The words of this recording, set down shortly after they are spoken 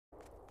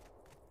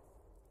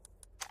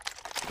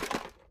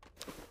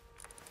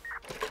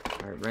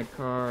Alright, red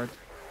card.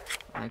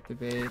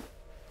 Activate.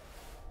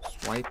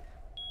 Swipe.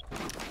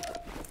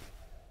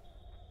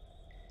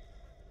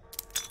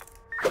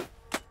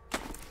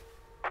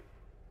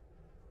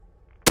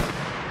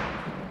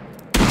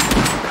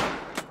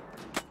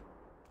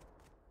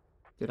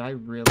 Did I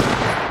really?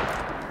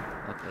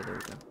 Okay, there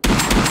we go.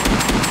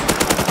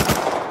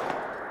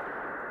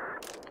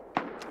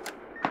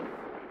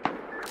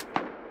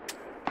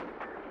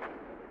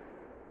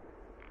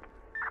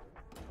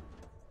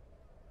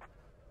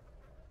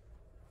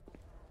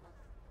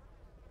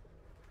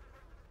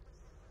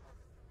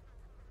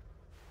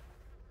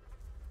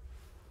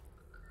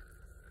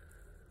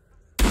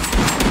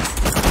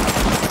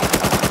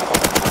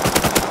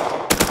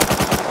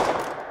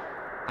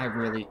 I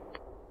really...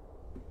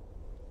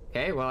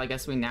 Okay, well, I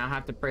guess we now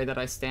have to pray that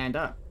I stand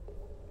up.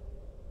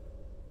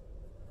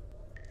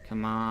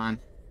 Come on.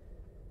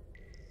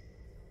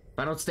 If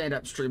I don't stand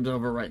up, stream's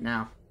over right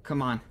now.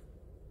 Come on.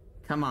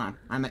 Come on.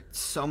 I'm at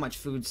so much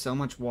food, so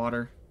much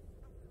water.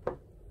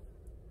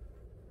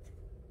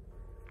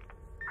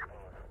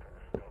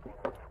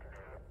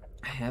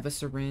 I have a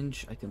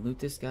syringe. I can loot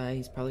this guy.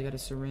 He's probably got a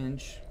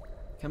syringe.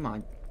 Come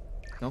on.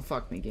 Don't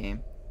fuck me,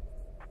 game.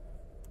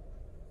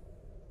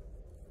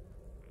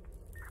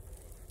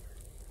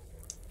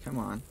 Come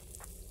on.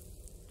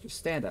 Just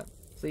stand up,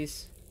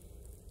 please.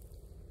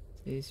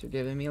 Please, you're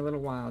giving me a little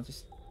while.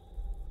 Just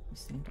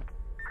stand up.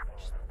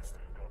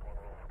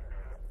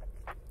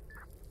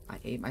 I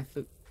ate my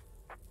food.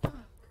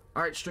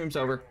 Alright, stream's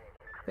over.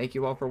 Thank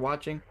you all for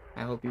watching.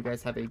 I hope you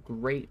guys have a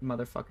great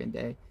motherfucking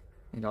day.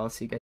 And I'll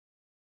see you guys.